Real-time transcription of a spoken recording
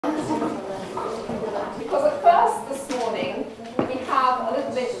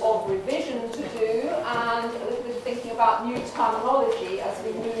about new terminology as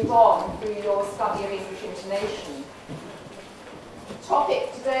we move on through your study of English intonation. The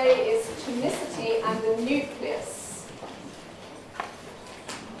topic today is tonicity and the nucleus.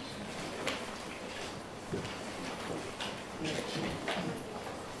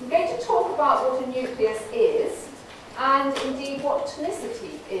 I'm going to talk about what a nucleus is, and indeed what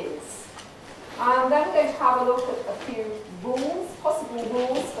tonicity is. And then we're going to have a look at a few rules, possible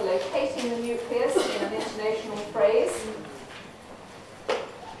rules for locating the nucleus in an intonational phrase.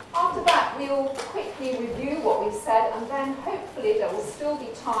 After that, we'll quickly review what we've said, and then hopefully there will still be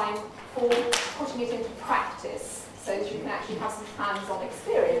time for putting it into practice, so that you can actually have some hands-on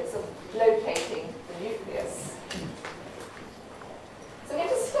experience of locating the nucleus. So we're going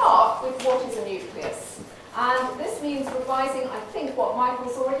to start with what is a nucleus. And this means revising, I think, what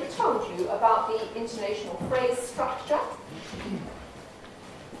Michael's already told you about the intonational phrase structure.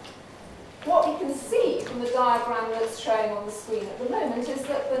 What we can see from the diagram that's showing on the screen at the moment is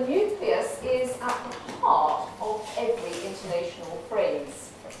that the nucleus is at the heart of every intonational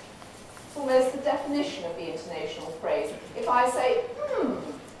phrase. It's almost the definition of the intonational phrase. If I say,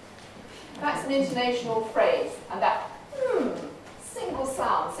 that's an intonational phrase, and that single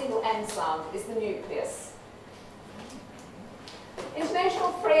sound, single N sound, is the nucleus.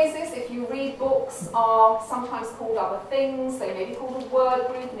 Intonational phrases, if you read books, are sometimes called other things. They may be called a word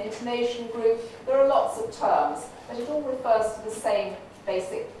group, an intonation group. There are lots of terms, but it all refers to the same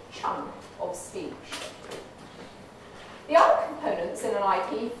basic chunk of speech. The other components in an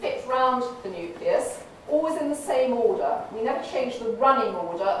IP fit round the nucleus, always in the same order. We never change the running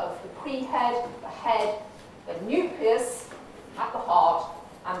order of the pre-head, the head, the nucleus at the heart,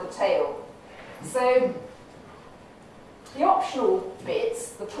 and the tail. So the optional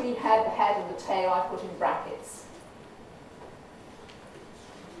bits, the pre-head, the head, and the tail, I put in brackets.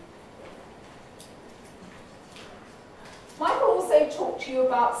 Michael also talked to you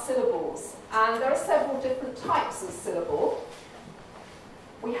about syllables, and there are several different types of syllable.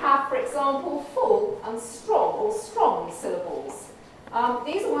 We have, for example, full and strong, or strong syllables.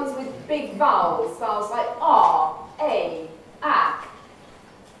 These are ones with big vowels, vowels like R, A, A.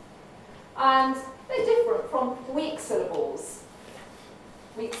 And they're different from weak syllables.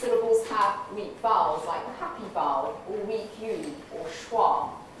 Weak syllables have weak vowels, like the happy vowel, or weak U, or schwa,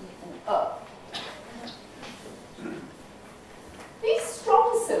 These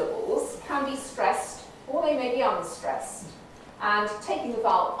strong syllables can be stressed, or they may be unstressed. And taking the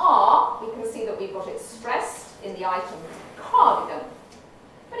vowel R, we can see that we've got it stressed in the item cardigan,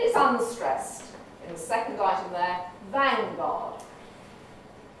 but it's unstressed in the second item there, vanguard.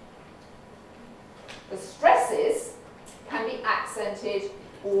 The stresses can be accented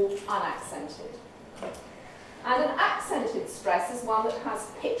or unaccented. And an accented stress is one that has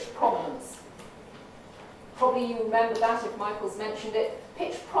pitch prominence. Probably you remember that if Michael's mentioned it.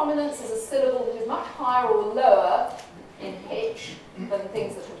 Pitch prominence is a syllable that is much higher or lower in pitch than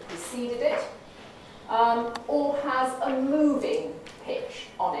things that have preceded it, or has a moving pitch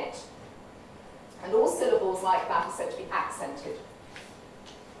on it. And all syllables like that are said to be accented.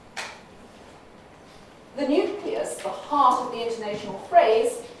 The nucleus, the heart of the intonational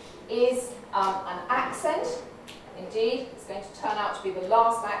phrase, is an accent. Indeed, it's going to turn out to be the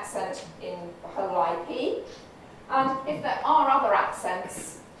last accent in the whole IP. And if there are other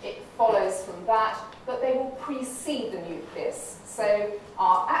accents, it follows from that, but they will precede the nucleus. So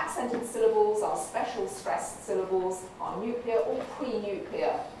our accented syllables, our special stressed syllables, are nuclear or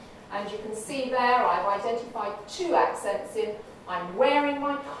pre-nuclear. And you can see there, I've identified two accents in I'm wearing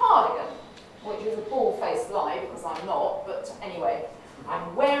my cardigan, which is a bald-faced lie because I'm not, but anyway,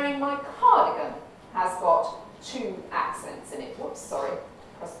 I'm wearing my cardigan has got two accents in it. Whoops, sorry,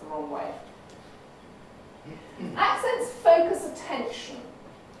 pressed the wrong way. Accents focus attention.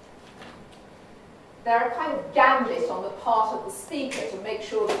 They're a kind of gambit on the part of the speaker to make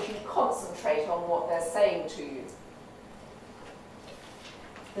sure that you concentrate on what they're saying to you.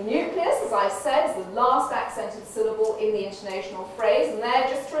 The nucleus, as I said, is the last accented syllable in the intonational phrase, and there,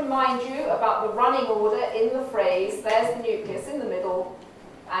 just to remind you about the running order in the phrase, there's the nucleus in the middle,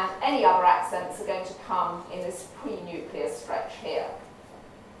 and any other accents are going to come in this pre-nucleus stretch here.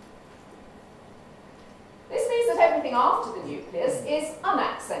 This means that everything after the nucleus is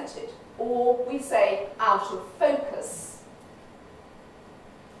unaccented, or we say out of focus.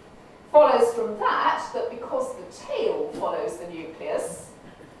 Follows from that because the tail follows the nucleus,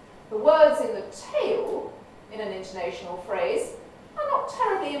 the words in the tail in an intonational phrase are not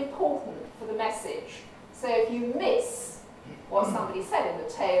terribly important for the message. So if you miss what somebody said in the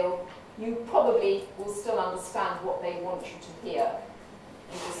tail, you probably will still understand what they want you to hear.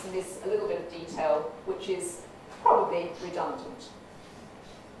 You just miss a little bit of detail, which is probably redundant.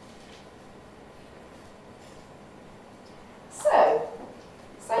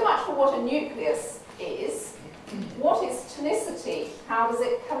 So much for what a nucleus is. What is tonicity? How does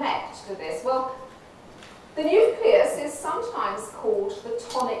it connect to this? Well, the nucleus is sometimes called the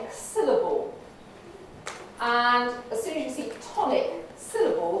tonic syllable. And as soon as you see tonic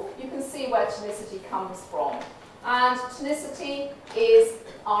syllable, you can see where tonicity comes from. And tonicity is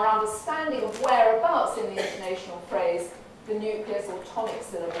our understanding of whereabouts in the intonational phrase the nucleus or tonic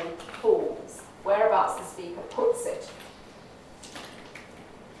syllable falls, whereabouts the speaker puts it.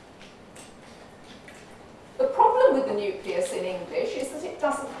 The problem with the nucleus in English is that it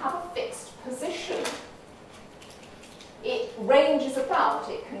doesn't have a fixed position. It ranges about.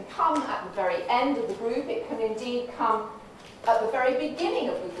 It can come at the very end of the group, it can indeed come at the very beginning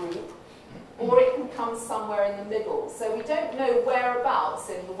of the group, or it can come somewhere in the middle. So we don't know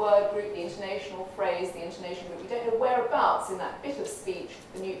whereabouts in the word group, the intonational phrase, the intonation group, we don't know whereabouts in that bit of speech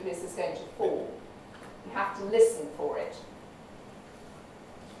the nucleus is going to fall. You have to listen for it.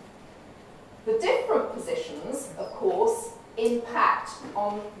 The different positions, of course, impact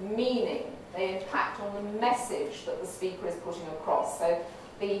on meaning. They impact on the message that the speaker is putting across. So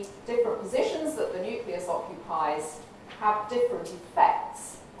the different positions that the nucleus occupies have different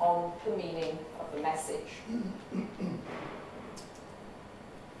effects on the meaning of the message.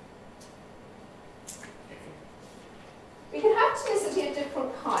 We can have tonicity of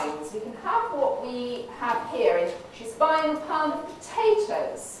different kinds. We can have what we have here. She's buying a pound of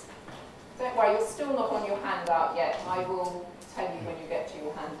potatoes. Don't worry, you're still not on your handout yet. I will tell you when you get to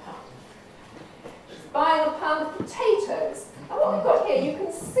your handout. She's buying a pound of potatoes. And what we've got here, you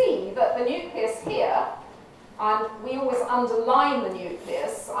can see that the nucleus here, and we always underline the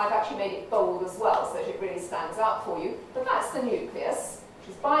nucleus. I've actually made it bold as well, so that it really stands out for you. But that's the nucleus.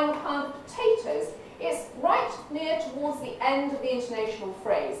 She's buying a pound of potatoes. It's right near towards the end of the intonational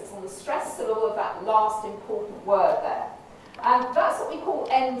phrase. It's on the stressed syllable of that last important word there. And that's what we call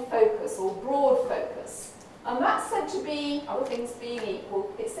end focus or broad focus. And that's said to be, other things being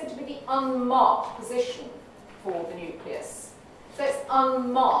equal, it's said to be the unmarked position for the nucleus. So it's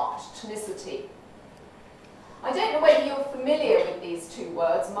unmarked tonicity. I don't know whether you're familiar with these two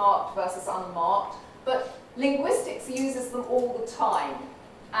words, marked versus unmarked, but linguistics uses them all the time.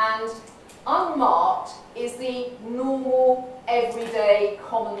 And unmarked is the normal, everyday,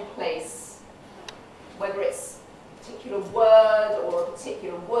 commonplace, whether it's particular word or a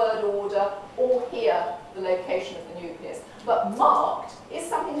particular word order, or here the location of the nucleus. But marked is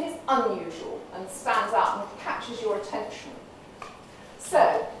something that is unusual and stands out and catches your attention.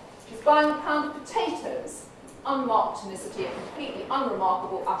 So, she's buying a pound of potatoes, unmarked tonicity, a completely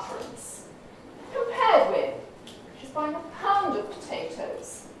unremarkable utterance. Compared with, she's buying a pound of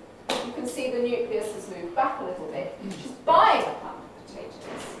potatoes. You can see the nucleus has moved back a little bit. She's buying a pound of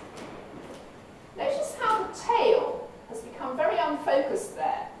potatoes. Notice how the tail has become very unfocused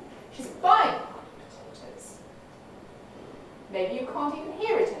there. She's buying a pound of potatoes. Maybe you can't even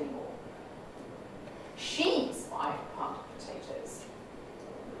hear it anymore. She's buying a pound of potatoes.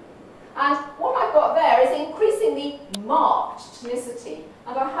 And what I've got there is increasingly marked tonicity,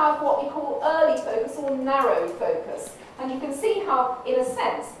 and I have what we call early focus or narrow focus. And you can see how, in a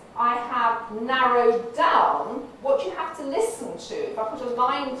sense, I have narrowed down what you have to listen to. If I put a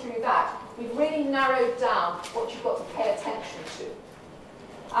line through that, we've really narrowed down what you've got to pay attention to.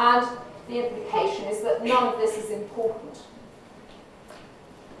 And the implication is that none of this is important.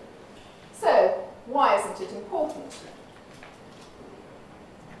 So, why isn't it important?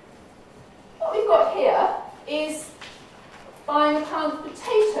 What we've got here is buying a pound of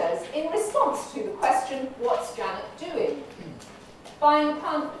potatoes in response to the question, what's Janet doing? Buying a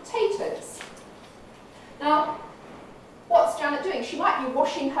pound of potatoes. Now, what's Janet doing? She might be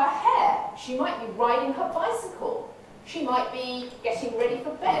washing her hair. She might be riding her bicycle. She might be getting ready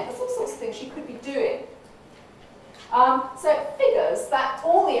for bed. There's all sorts of things she could be doing. So it figures that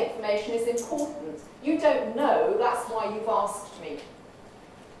all the information is important. You don't know, that's why you've asked me.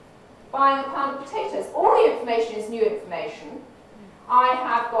 Buying a pound of potatoes. All the information is new information. I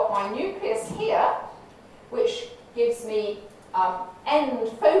have got my nucleus here, which gives me end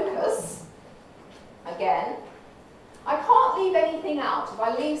focus, again. I can't leave anything out. If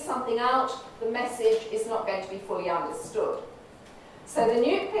I leave something out, the message is not going to be fully understood. So the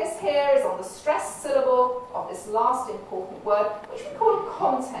nucleus here is on the stressed syllable of this last important word, which we call a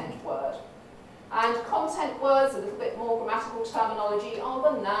content word. And content words, a little bit more grammatical terminology,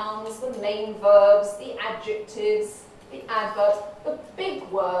 are the nouns, the main verbs, the adjectives, the adverbs, the big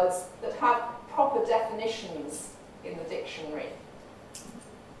words that have proper definitions in the dictionary.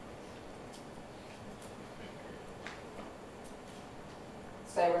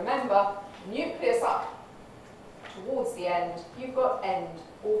 So remember, nucleus up towards the end, you've got end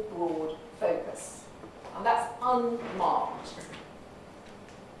or broad focus. And that's unmarked.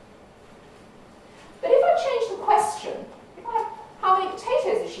 But if I change the question, if I have, how many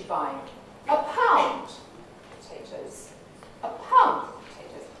potatoes is she buying? A pound potatoes. A pound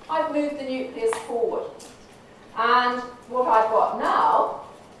potatoes. I've moved the nucleus forward. And what I've got now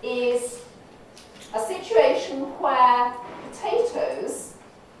is a situation where potatoes,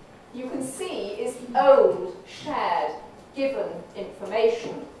 you can see, is old, shared, given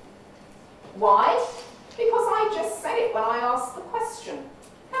information. Why? Because I just said it when I asked the question.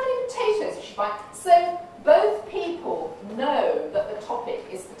 How many potatoes is she buying? So both people know that the topic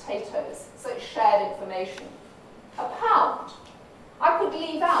is potatoes, so it's shared information. A pound. I could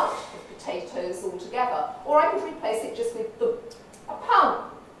leave out the potatoes altogether, or I could replace it just with the. A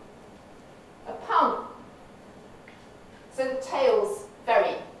pound. A pound. So the tail's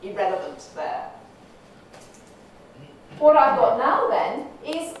very irrelevant there. What I've got now then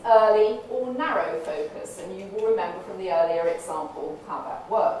is early or narrow focus, and you will remember from the earlier example how that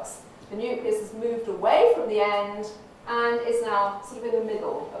works. The nucleus has moved away from the end and is now sort of in the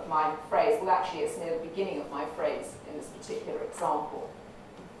middle of my phrase. Well, actually, it's near the beginning of my phrase in this particular example.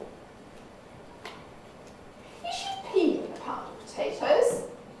 Is she peeling a pound of potatoes?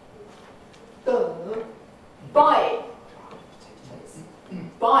 Buying.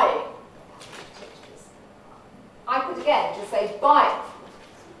 Buying. I could again just say buying.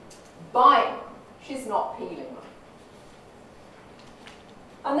 Buying. She's not peeling them.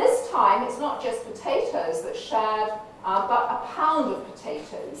 And this time it's not just potatoes that's shared, but a pound of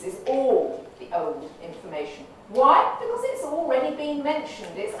potatoes is all the old information. Why? Because it's already been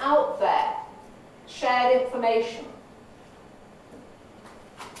mentioned. It's out there. Shared information.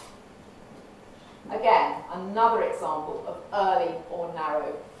 Again, another example of early or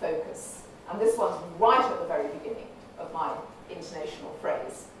narrow focus. And this one's right at the very beginning of my intonational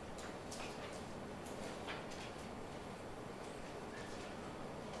phrase.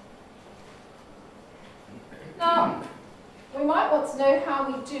 Now, we might want to know how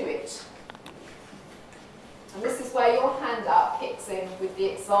we do it. And this is where your handout kicks in with the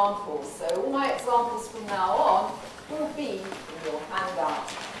examples. So all my examples from now on will be in your handout.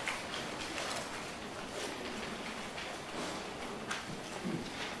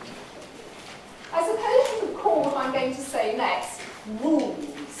 I suppose you could call what I'm going to say next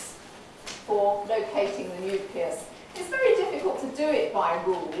rules for locating the nucleus. It's very difficult to do it by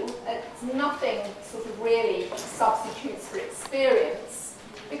rule. It's nothing sort of really substitutes for experience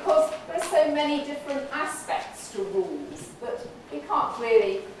because there are so many different aspects to rules that we can't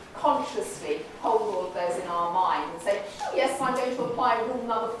really consciously hold all of those in our mind and say, oh yes, I'm going to apply rule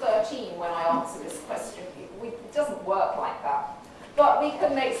number 13 when I answer this question. It doesn't work like that. But we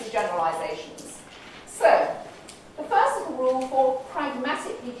can make some generalizations. So, the first little rule for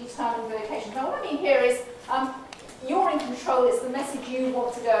pragmatically determined location. Now what I mean here is, you're in control, it's the message you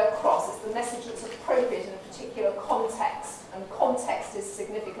want to go across, it's the message that's appropriate in a particular context, and context is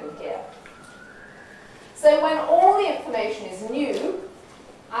significant here. So when all the information is new,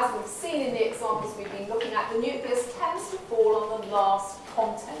 as we've seen in the examples we've been looking at, the nucleus tends to fall on the last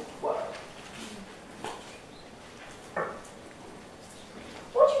content word.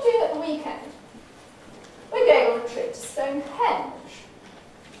 What are you doing at the weekend? We're going on a trip to Stonehenge.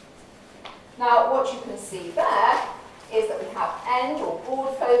 Now, what you can see there is that we have end or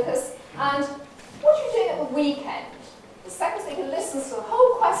broad focus, and what are you doing at the weekend? The second speaker listens to the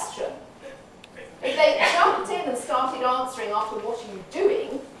whole question. If they jumped in and started answering after what are you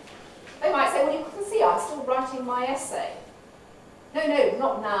doing, they might say, well, you can see I'm still writing my essay. No,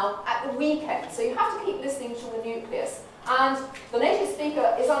 not now, at the weekend. So you have to keep listening to the nucleus. And the native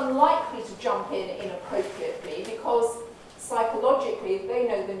speaker is unlikely to jump in inappropriately because psychologically they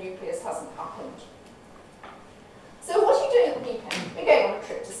know the nucleus hasn't happened. So what are you doing at the weekend? We're going on a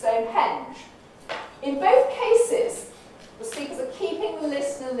trip to Stonehenge. In both cases, the speakers are keeping the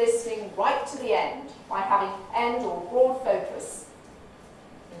listener listening right to the end by having end or broad focus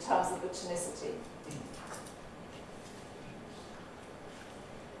in terms of the tonicity.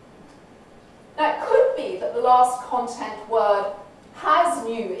 Now, it could be that the last content word has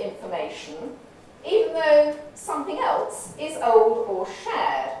new information, even though something else is old or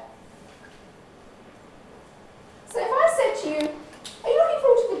shared. So if I said to you, are you looking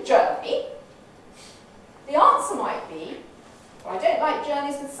forward to the journey? The answer might be, well, I don't like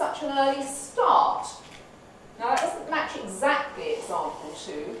journeys with such an early start. Now, that doesn't match exactly example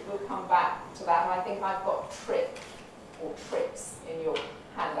 2. We'll come back to that, and I think I've got trip or trips in your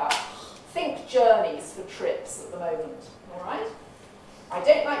handout. Think journeys for trips at the moment, all right? I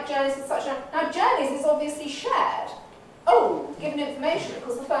don't like journeys with such a... Now, journeys is obviously shared. Oh, given information,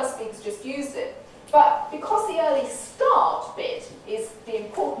 because the first speaker's just used it. But because the early start bit is the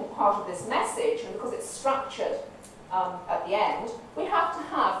important part of this message, and because it's structured at the end, we have to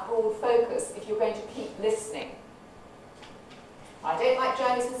have broad focus if you're going to keep listening. I don't like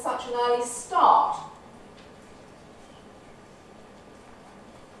journeys with such an early start.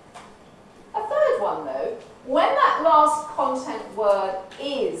 A third one, though, when that last content word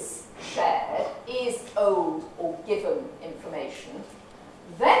is shared, is owed or given information,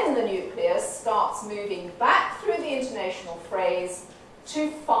 then the nucleus starts moving back through the intonational phrase to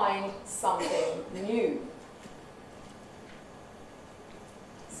find something new.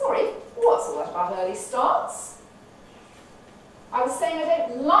 Sorry, what's all that about early starts? I was saying I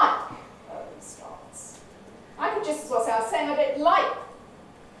don't like early starts. I could just as well say I was saying I don't like.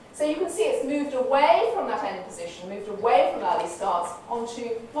 So you can see it's moved away from that end position, moved away from early starts onto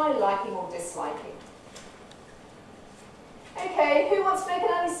my liking or disliking. Okay, who wants to make an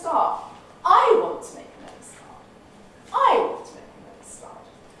early start? I want to make an early start. I want to make an early start.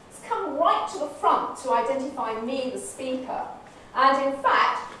 Let's come right to the front to identify me, the speaker. And in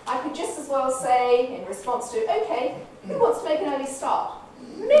fact, I could just as well say, in response to, okay, who wants to make an early start?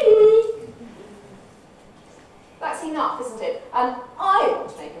 Me! That's enough, isn't it? And I want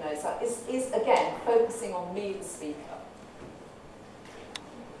to make an early start is again, focusing on me, the speaker.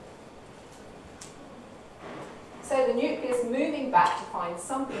 So the nucleus moving back to find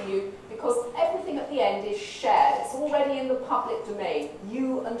something new because everything at the end is shared. It's already in the public domain.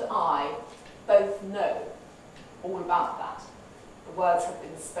 You and I both know all about that. The words have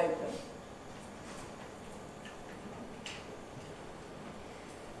been spoken.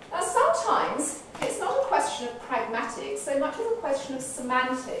 Now sometimes it's not a question of pragmatics so much as a question of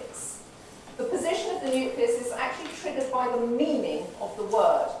semantics. The position of the nucleus is actually triggered by the meaning of the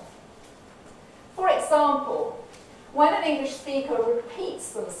word. For example, when an English speaker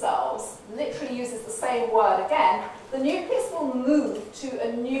repeats themselves, literally uses the same word again, the nucleus will move to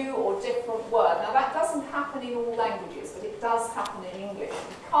a new or different word. Now that doesn't happen in all languages, but it does happen in English.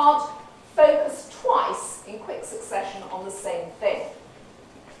 You can't focus twice in quick succession on the same thing.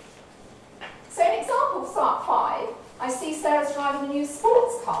 So in example 5, I see Sarah's driving a new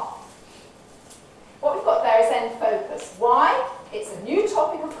sports car. What we've got there is end focus. Why? It's a new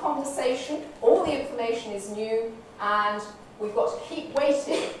topic of conversation, all the information is new, and we've got to keep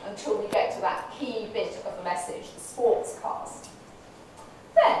waiting until we get to that key bit of the message, the sports cars.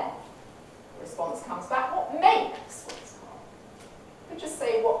 Then, the response comes back, what make sports car? We just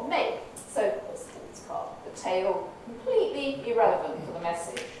say what make, so-called sports car. The tail, completely irrelevant for the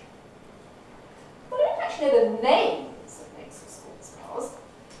message. But I don't actually know the names of makes of sports cars.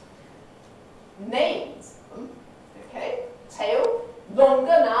 Names of them, okay. Tail, longer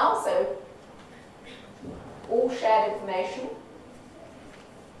now, so all shared information.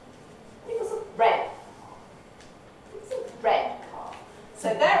 It was a red car. It was a red car.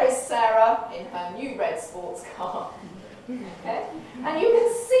 So there is Sarah in her new red sports car. Okay? And you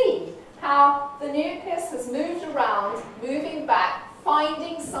can see how the nucleus has moved around, moving back,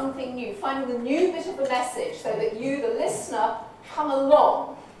 finding something new, finding the new bit of the message so that you, the listener, come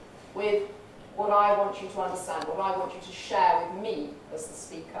along with what I want you to understand, what I want you to share with me as the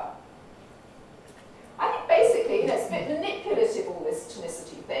speaker. I think basically, it's a bit manipulative, all this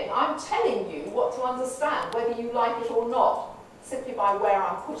tonicity thing. I'm telling you what to understand, whether you like it or not, simply by where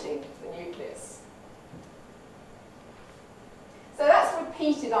I'm putting the nucleus. So that's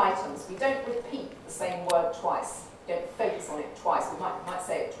repeated items. We don't repeat the same word twice. We don't focus on it twice. We might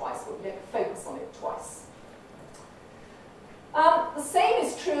say it twice, but we don't focus on it twice. The same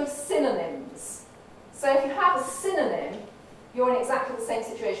is true of synonyms. So if you have a synonym, you're in exactly the same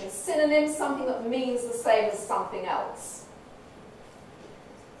situation. Synonym, something that means the same as something else.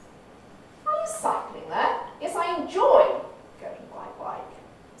 Are you cycling there? Yes, I enjoy going by bike.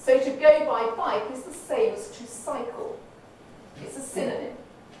 So to go by bike is the same as to cycle. It's a synonym.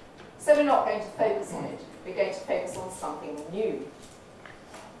 So we're not going to focus on it. We're going to focus on something new.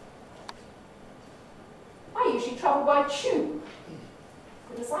 I usually travel by tube,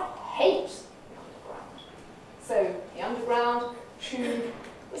 because I hate the underground. So the underground, tube,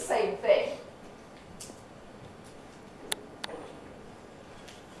 the same thing.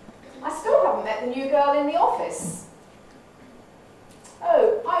 I still haven't met the new girl in the office.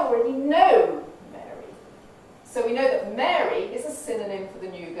 Oh, I already know Mary. So we know that Mary is a synonym for the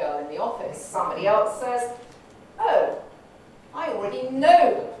new girl in the office. Somebody else says, oh, I already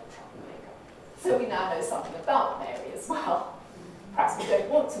know the so we now know something about Mary as well. Perhaps we don't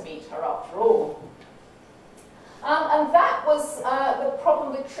want to meet her after all. And that was the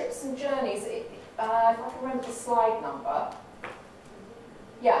problem with trips and journeys. If I can remember the slide number.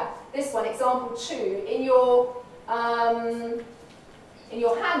 Yeah, this one, example 2. In your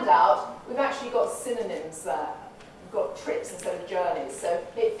handout, we've actually got synonyms there. We've got trips instead of journeys. So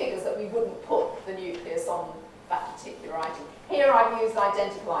it figures that we wouldn't put the nucleus on that particular item. Here I've used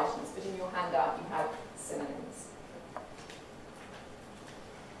identical items, but in your handout you have synonyms.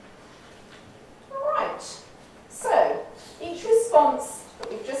 All right. So each response that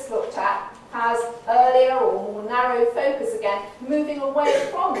we've just looked at has earlier or more narrow focus again, moving away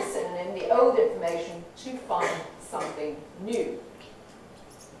from the synonym, the old information, to find something new.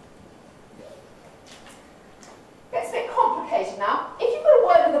 Gets a bit complicated now. If you've got a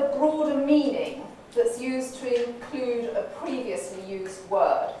word with a broader meaning that's used to include a previously used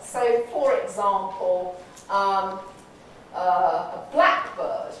word, so for example, a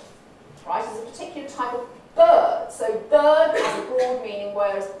blackbird, right, is a particular type of bird. So bird has a broad meaning,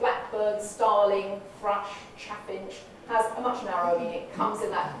 whereas blackbird, starling, thrush, chaffinch has a much narrower meaning. It comes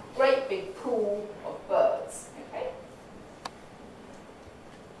in that great big pool of birds. Okay.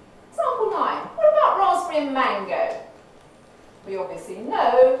 Example 9. What about raspberry and mango? We obviously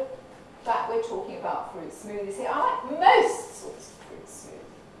know that we're talking about fruit smoothies here. I like most sorts of fruit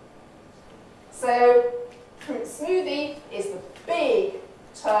smoothies. So fruit smoothie is the big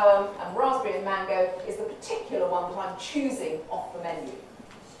term, and raspberry and mango is the particular one that I'm choosing off the menu.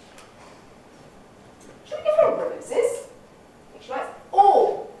 Should we give her roses? She likes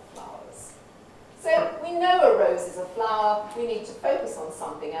all flowers. So we know a rose is a flower, we need to focus on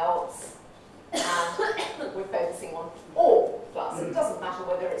something else, and we're focusing on all flowers. It doesn't matter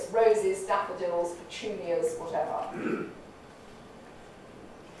whether it's roses, daffodils, petunias, whatever. Do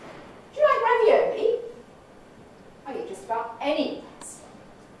you like ravioli? I eat just about any pasta.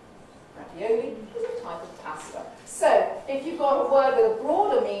 Ravioli is a type of pasta. So, if you've got a word with a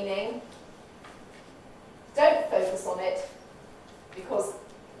broader meaning, don't focus on it because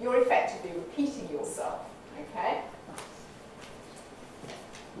you're effectively repeating yourself. Okay?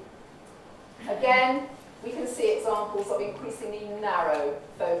 Again, we can see examples of increasingly narrow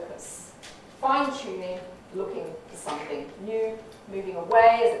focus. Fine-tuning, looking for something new, moving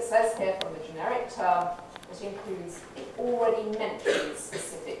away, as it says here, from the generic term that includes the already mentioned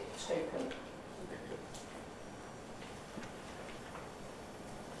specific token.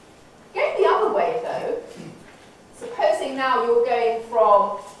 Going the other way, though, supposing now you're going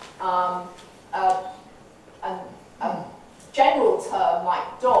from a general term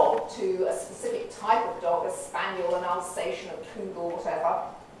like dog to a specific type of dog, a spaniel, an Alsatian, a poodle, whatever.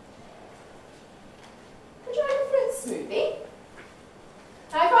 Would you like a fruit smoothie?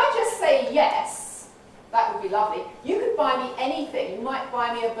 Now, if I just say yes, that would be lovely. You could buy me anything. You might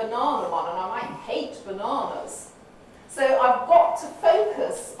buy me a banana one, and I might hate bananas. So I've got to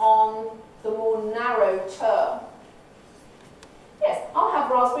focus on the more narrow term. Yes, I'll have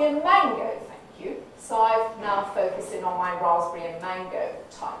raspberry and mango, thank you. So I've now focusing on my raspberry and mango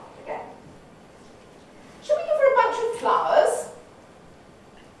type again. Should we give her a bunch of flowers?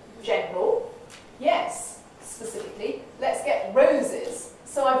 General. Yes, specifically. Let's get roses.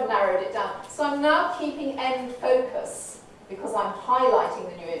 So I've narrowed it down. So I'm now keeping end focus because I'm highlighting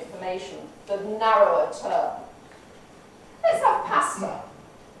the new information, the narrower term. Let's have pasta.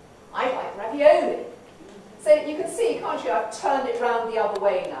 I like ravioli. So you can see, can't you, I've turned it round the other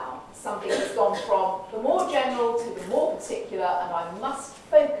way now. Something has gone from the more general to the more particular, and I must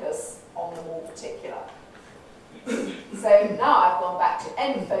focus on the more particular. So now I've gone back to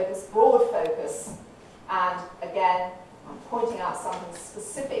end focus, broad focus, and again, I'm pointing out something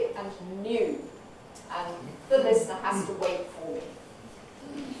specific and new, and the listener has to wait for me.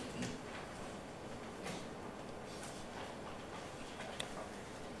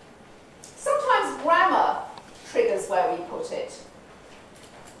 Sometimes grammar triggers where we put it.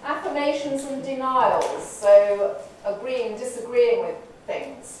 Affirmations and denials, so agreeing, disagreeing with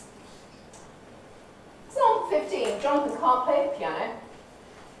things. Example 15, Jonathan can't play the piano.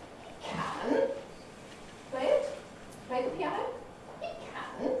 He can play it, play the piano. He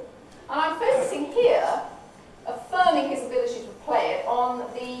can. And I'm focusing here, affirming his ability to play it on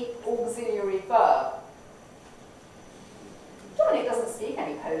the auxiliary verb. Dominic doesn't speak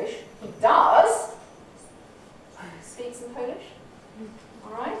any Polish. He does. Speaks in Polish.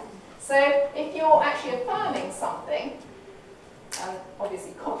 All right? So if you're actually affirming something, and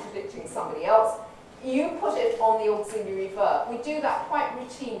obviously contradicting somebody else, you put it on the auxiliary verb. We do that quite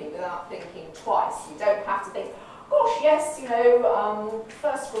routinely without thinking twice. You don't have to think, gosh, yes, you know,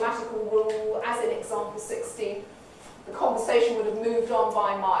 first grammatical rule, as in example 16, the conversation would have moved on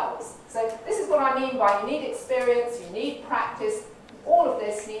by miles. So this is what I mean by you need experience, you need practice. All of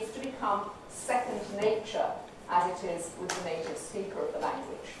this needs to become second nature, as it is with the native speaker of the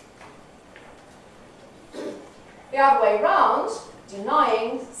language. The other way round,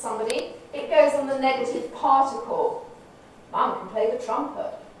 denying somebody, it goes on the negative particle. Mum can play the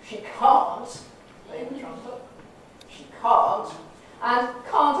trumpet. She can't play the trumpet. She can't. And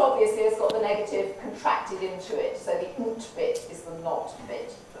can't obviously has got the negative contracted into it, so the nt bit is the not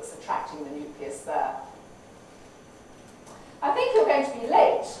bit that's attracting the nucleus there. I think you're going to be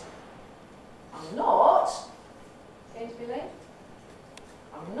late. I'm not. Going to be late?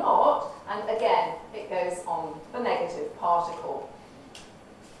 I'm not. And again, it goes on the negative particle.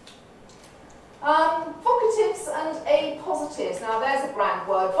 Vocatives and apositives. Now there's a grand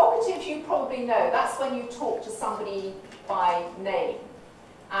word. Vocatives you probably know. That's when you talk to somebody by name.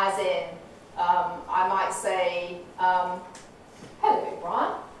 As in, I might say, hello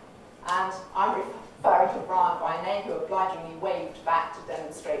Brian. And I'm referring to Brian by name, who obligingly waved back to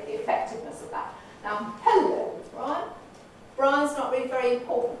demonstrate the effectiveness of that. Now, hello Brian. Brian's not really very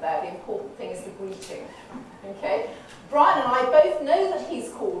important there. The important thing is the greeting. Okay? Brian and I both know that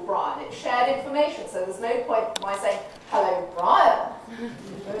he's called Brian. It's shared information, so there's no point in my saying, hello,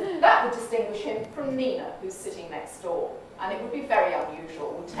 Brian. That would distinguish him from Nina, who's sitting next door. And it would be very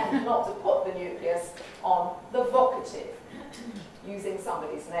unusual. We tend not to put the nucleus on the vocative, using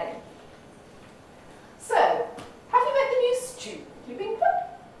somebody's name. So, have you met the new student, Lubinka?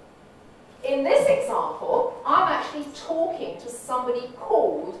 In this example, I'm actually talking to somebody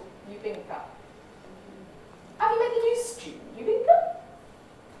called Lubinka. Have you met the new student, Lubinka?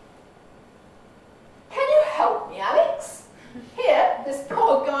 Can you help me, Alex? Here, this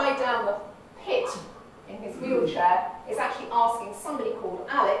poor guy down the pit in his wheelchair is actually asking somebody called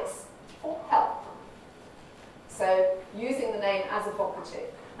Alex for help. So, using the name as a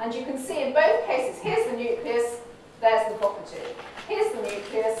vocative. And you can see in both cases, here's the nucleus, there's the vocative. Here's the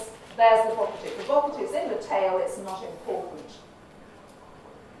nucleus, there's the vocative. The vocative's in the tail, it's not important.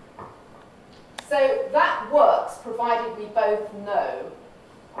 So that works, provided we both know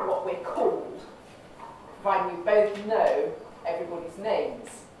what we're called, provided we both know everybody's names.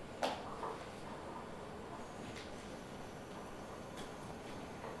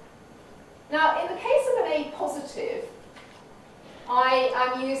 Now, in the case of an apositive, I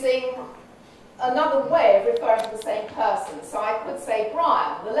am using another way of referring to the same person. So I could say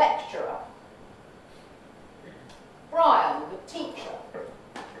Brian, the lecturer. Brian, the teacher.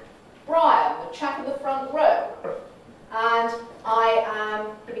 Brian, the chap in the front row. And I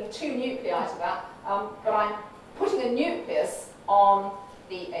am giving two nuclei to that, but I'm putting a nucleus on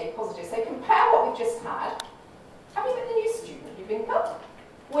the apositive. So compare what we've just had. Have you met the new student, Lubinka?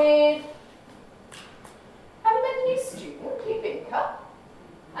 With, have you met the new student, Lubinka?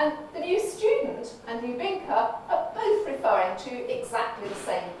 And the new student and Lubinka are both referring to exactly the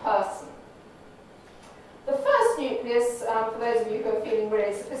same person. The first nucleus, for those of you who are feeling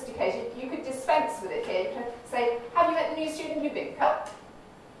really sophisticated, you could dispense with it here. You can say, have you met the new student, Lubinka?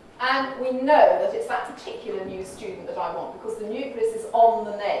 And we know that it's that particular new student that I want because the nucleus is on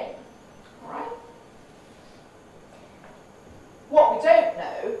the name. All right? What we don't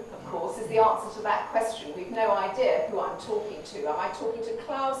know, of course, is the answer to that question. We've no idea who I'm talking to. Am I talking to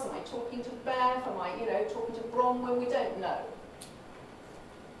Klaus? Am I talking to Bev? Am I, talking to Bronwyn? We don't know.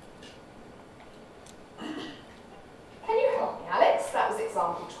 Can you help me, Alex? That was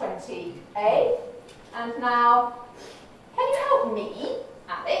example 20A. And now, can you help me,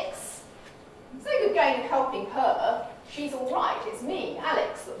 Alex? It's no good going and helping her. She's all right. It's me,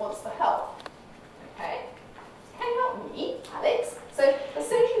 Alex, that wants the help. Okay? Can you help me, Alex? So as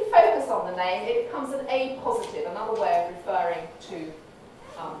soon as you focus on the name, it becomes an apositive, another way of referring to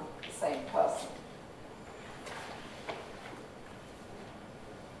the same person.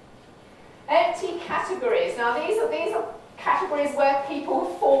 Empty categories. Now these are categories where people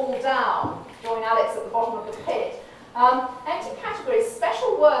fall down. Join Alex at the bottom of the pit. Empty categories,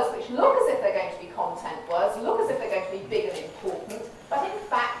 special words which look as if they're going to be content words, look as if they're going to be big and important, but in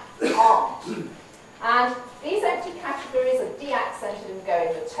fact aren't. And these empty categories are de-accented and go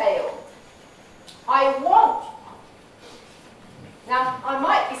in the tail. I want. Now, I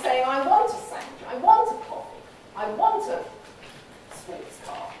might be saying I want a sandwich, I want a coffee, I want a sports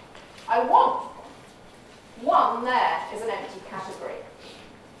car, I want one there is an empty category.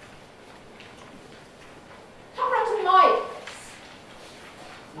 Come round to my place.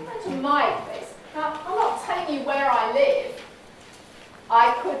 Come round to my place. Now, I'm not telling you where I live.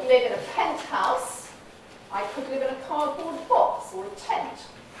 I could live in a penthouse. I could live in a cardboard box or a tent,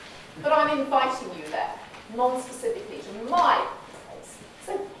 but I'm inviting you there. non-specifically to my place.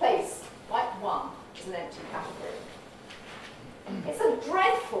 So place, like 1, is an empty category. It's a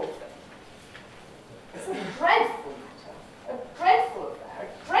dreadful thing. It's a dreadful matter, a dreadful affair,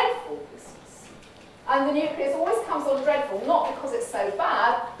 a dreadful business. And the nucleus always comes on dreadful, not because it's so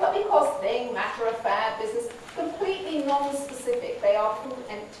bad, but because thing, matter, affair, business, completely non-specific. They are called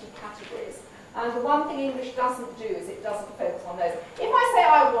empty categories. And the one thing English doesn't do is it doesn't focus on those. If I say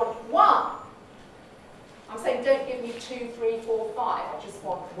I want 1, I'm saying don't give me 2, 3, 4, 5. I just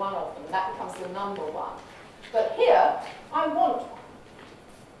want one of them. That becomes the number 1. But here, I want 1.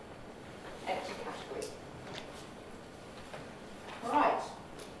 Empty category. Right.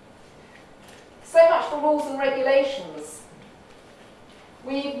 So much for rules and regulations.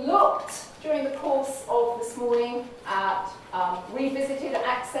 We've looked during the course of this morning at revisited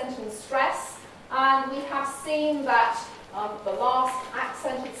accent and stress, and we have seen that the last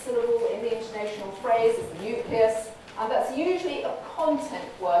accented syllable in the intonational phrase is the nucleus, and that's usually a content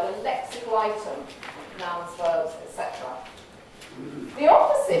word, a lexical item, nouns, verbs, etc. The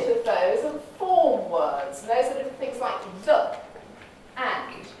opposite of those are form words, and those are things like the,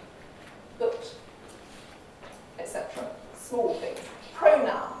 and, but, etc. Small things.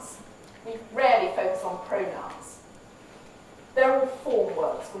 Pronouns. We rarely focus on pronouns. They're all form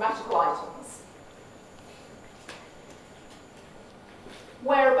words, grammatical items.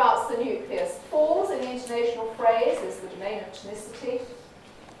 Whereabouts the nucleus falls in the intonational phrase is the domain of tonicity.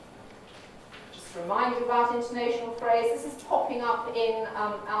 Just to remind you about intonational phrase, this is popping up in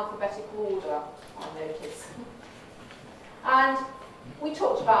alphabetical order, I notice. And we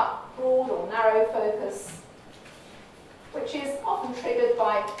talked about broad or narrow focus, which is often triggered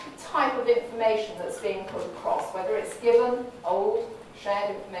by the type of information that's being put across, whether it's given, old,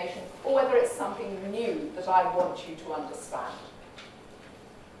 shared information, or whether it's something new that I want you to understand.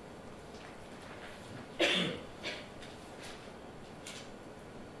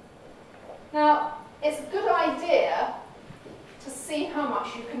 Now, it's a good idea to see how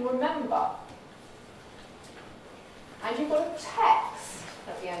much you can remember. And you've got a text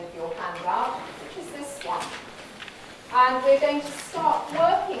at the end of your handout, which is this one. And we're going to start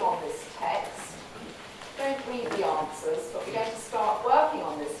working on this text. Don't read the answers, but we're going to start working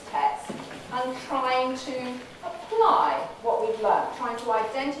on this text and trying to apply what we've learned, trying to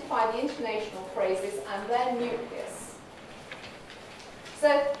identify the intonational phrases and their nucleus. So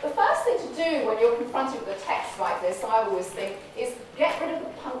the first thing to do when you're confronted with a text like this, I always think, is get rid of the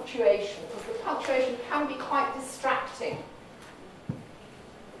punctuation, because the punctuation can be quite distracting.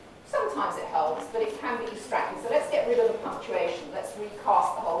 Sometimes it helps, but it can be distracting. So let's get rid of the punctuation. Let's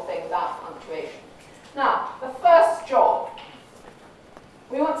recast the whole thing without punctuation. Now, the first job.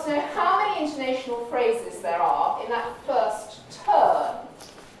 We want to know how many intonational phrases there are in that first turn,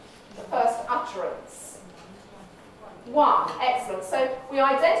 the first utterance. 1. Excellent. So we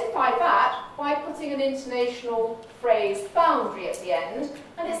identify that by putting an intonational phrase boundary at the end.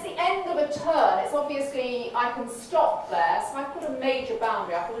 And it's the end of a turn. It's obviously, I can stop there, so I put a major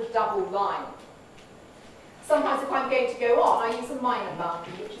boundary, I put a double line. Sometimes if I'm going to go on, I use a minor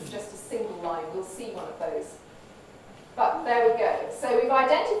boundary, which is just a single line. We'll see one of those. But there we go. So we've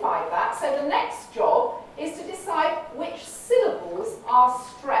identified that. So the next job is to decide which syllables are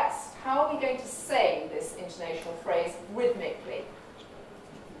stressed. How are we going to say this intonational phrase rhythmically?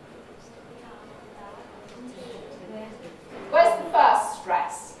 Where's the first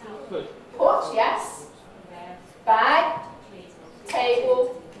stress? Put, yes. Bag,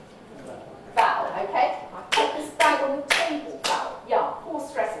 table, vowel. Okay? I put this bag on the table, vowel. Yeah, 4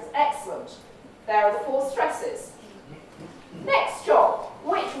 stresses. Excellent. There are the 4 stresses. Next job.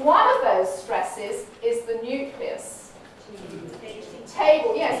 Which one of those stresses is the nucleus?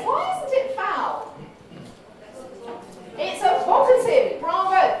 Table. Yes. Why isn't it vowel? It's a vocative.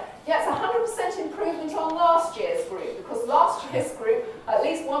 Bravo. Yeah, it's 100% improvement on last year's group, because last year's group, at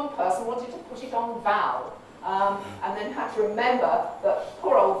least one person wanted to put it on vowel, and then had to remember that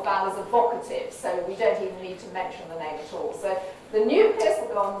poor old vowel is a vocative, so we don't even need to mention the name at all. So the nucleus will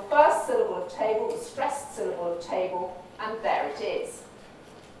go on the first syllable of table, the stressed syllable of table, and there it is.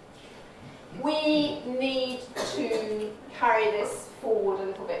 We need to carry this forward a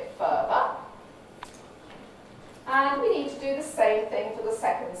little bit further. And we need to do the same thing for the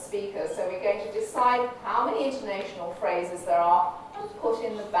second speaker. So we're going to decide how many intonational phrases there are and put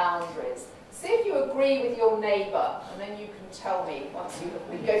in the boundaries. See if you agree with your neighbour, and then you can tell me, once you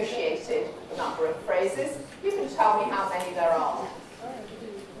have negotiated the number of phrases, you can tell me how many there are.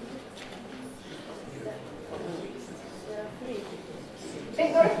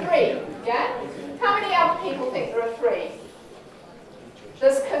 Think there are 3, yeah? How many other people think there are 3?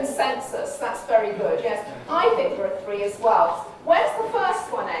 There's consensus. That's very good. Yes, I think there are 3 as well. Where's the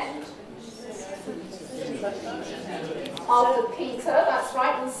first one end? After Peter, that's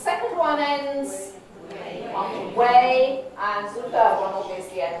right. And the second one ends after way, and the third one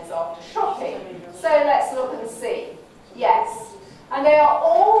obviously ends after shopping. So let's look and see. Yes. And they are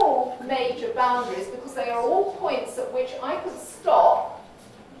all major boundaries because they are all points at which I could stop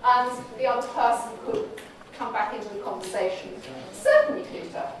and the other person could come back into the conversation. Certainly,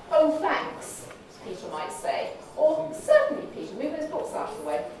 Peter. Oh, thanks, Peter might say. Or, certainly, Peter, move those books out of the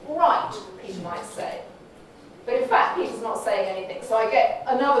way. Right, Peter might say. But in fact, Peter's not saying anything, so I get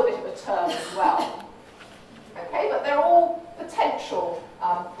another bit of a turn as well. Okay, but they're all potential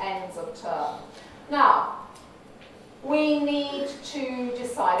ends of turn. Now, we need to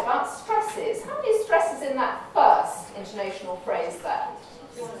decide about stresses. How many stresses in that first intonational phrase there?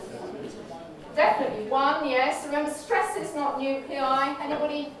 Definitely 1, yes. Remember, stresses, not nuclei.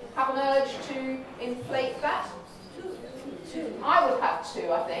 Anybody have an urge to inflate that? 2. I would have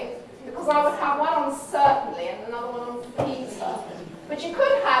 2, I think, because I would have one on certainly and another one on Peter. But you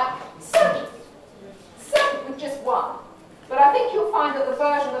could have certain with just 1. But I think you'll find that the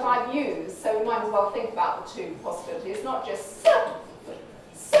version that I've used, so we might as well think about the 2 possibilities, not just certain, but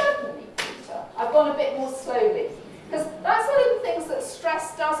certainly, Peter. I've gone a bit more slowly. Because that's one of the things that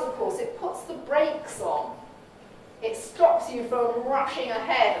stress does, of course. It puts the brakes on. It stops you from rushing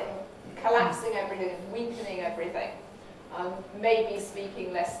ahead and collapsing everything, and weakening everything, and maybe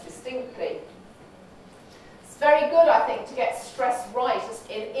speaking less distinctly. It's very good, I think, to get stress right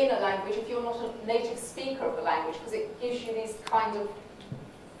in a language if you're not a native speaker of the language, because it gives you these kind of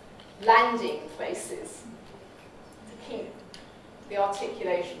landing places to keep the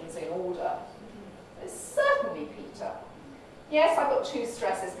articulations in order. It's certainly Peter. Yes, I've got 2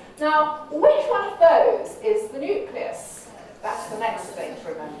 stresses. Now, which one of those is the nucleus? That's the next thing to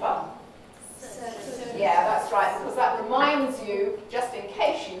remember. Yeah, that's right, because that reminds you, just in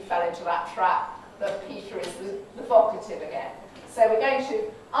case you fell into that trap, that Peter is the vocative again. So we're going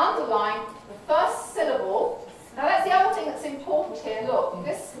to underline the first syllable. Now that's the other thing that's important here. Look,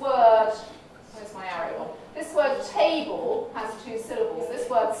 this word, where's my arrow on? This word table has 2 syllables. This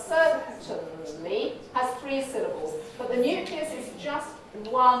word certainly has 3 syllables. But the nucleus is just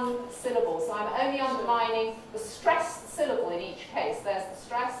 1 syllable. So I'm only underlining the stressed syllable in each case. There's the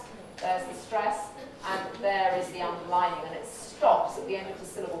stress, and there is the underlining, and it stops at the end of the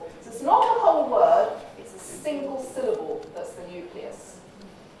syllable. So it's not a whole word, it's a single syllable that's the nucleus.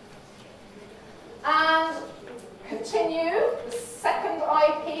 And continue the second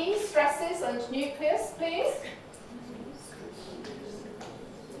IP, stresses and nucleus, please.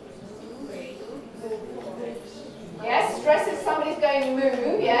 Yes, stresses, somebody's going to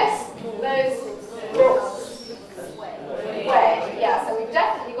move, yes. Those books. Way. Yeah, so we've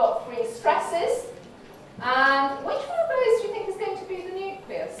definitely got 3 stresses. And which one of those do you think is going to be the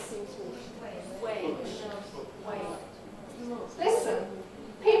nucleus? Way. Listen,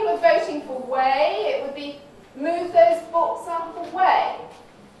 people are voting for way. It would be move those books out of the way.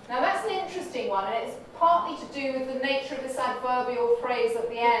 Now that's an interesting one, and it's partly to do with the nature of this adverbial phrase at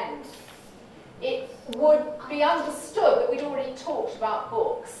the end. It would be understood that we'd already talked about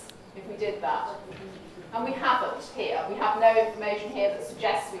books if we did that. And we haven't here. We have no information here that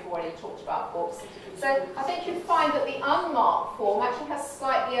suggests we've already talked about books. So I think you'd find that the unmarked form actually has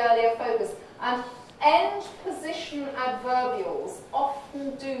slightly earlier focus. And end position adverbials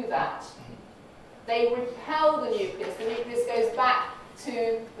often do that. They repel the nucleus. The nucleus goes back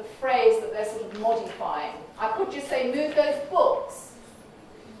to the phrase that they're sort of modifying. I could just say, move those books.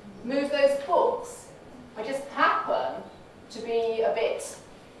 Move those books. I just happen to be a bit,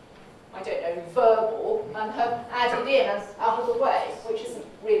 I don't know, verbal, and have added in as out of the way, which isn't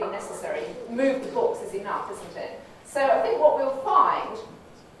really necessary. Move the books is enough, isn't it? So I think what we'll find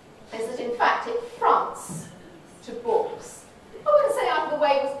is that in fact it fronts to books. I wouldn't say out of the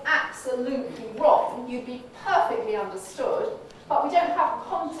way was absolutely wrong. You'd be perfectly understood, but we don't have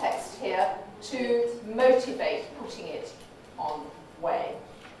context here to motivate putting it on way.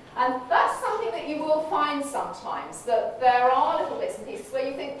 And that's something that you will find sometimes, that there are little bits and pieces where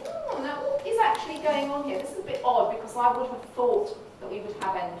you think, oh, now what is actually going on here? This is a bit odd because I would have thought that we would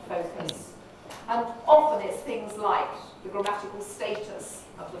have end focus. And often it's things like the grammatical status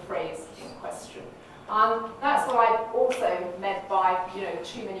of the phrase in question. That's what I also meant by, you know,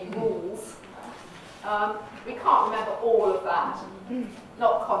 too many rules. We can't remember all of that,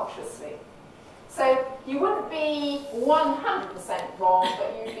 not consciously. So you wouldn't be 100% wrong,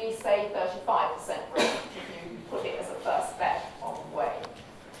 but you'd be, say, 35% wrong if you put it as a first bet on the way.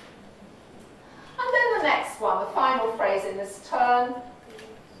 And then the next one, the final phrase in this turn,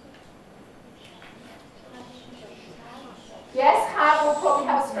 Yes, have will probably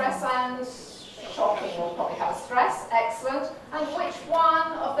have a stress, and shocking will probably have a stress. Excellent. And which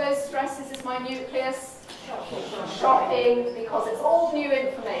one of those stresses is my nucleus? Shocking, because it's all new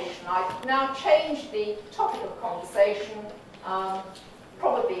information. I've now changed the topic of conversation,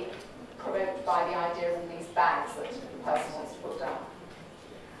 probably provoked by the idea of these bags that the person wants to put down.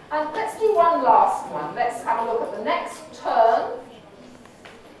 And let's do one last one. Let's have a look at the next turn.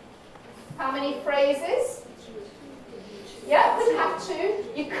 How many phrases? Yeah, we have two.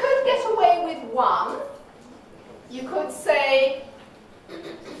 You could get away with one. You could say,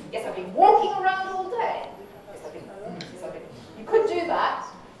 yes, I've been walking around all day. You could do that,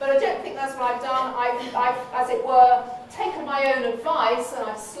 but I don't think that's what I've done. I've, as it were, taken my own advice and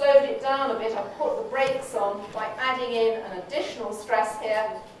I've slowed it down a bit. I've put the brakes on by adding in an additional stress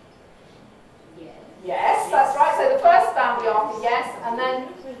here. Yes, that's right. So the first boundary after yes, and then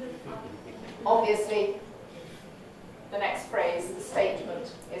obviously the next phrase, the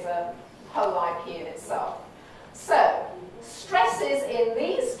statement, is a whole IP in itself. So, stresses in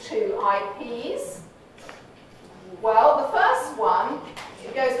these two IPs. Well, the first one,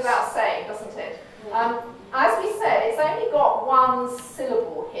 it goes without saying, doesn't it? As we said, it's only got one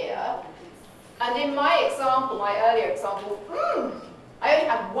syllable here. And in my example, my earlier example, I only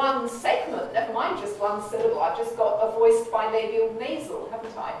had one segment, never mind just one syllable. I've just got a voiced bilabial nasal,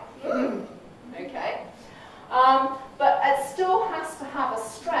 haven't I? Okay. But it still has to have a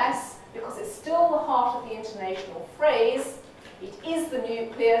stress because it's still the heart of the intonational phrase. It is the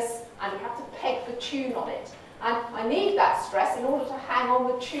nucleus, and we have to peg the tune on it. And I need that stress in order to hang on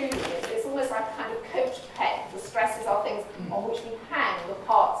the tune. It's almost like a kind of coat peg. The stresses are things on which we hang the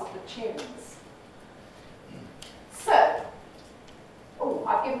parts of the tunes. So, oh,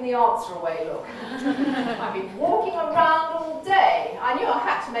 I've given the answer away, look. I've been walking around all day. I knew I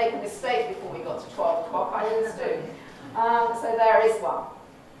had to make a mistake before we got to 12 o'clock. I always do. So there is one.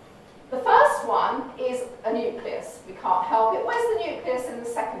 The first one is a nucleus. We can't help it. Where's the nucleus in the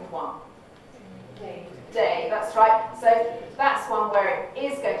second one? Day, that's right. So that's one where it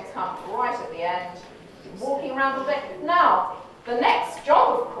is going to come right at the end. Walking around all day. Now, the next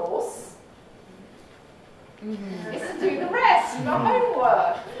job, of course, is to do the rest, the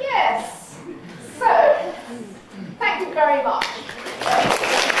homework. Yes. So, thank you very much.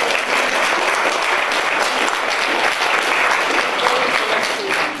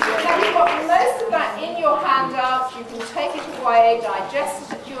 Now, you've got most of that in your handout. You can take it away,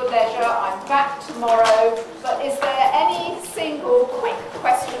 digest it at your leisure. I'm back tomorrow. But is there any single quick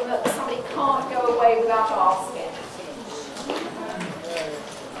question that somebody can't go away without asking?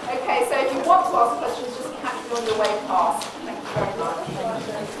 Okay, so if you want to ask questions, just catch me on your way past. Thank you very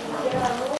much.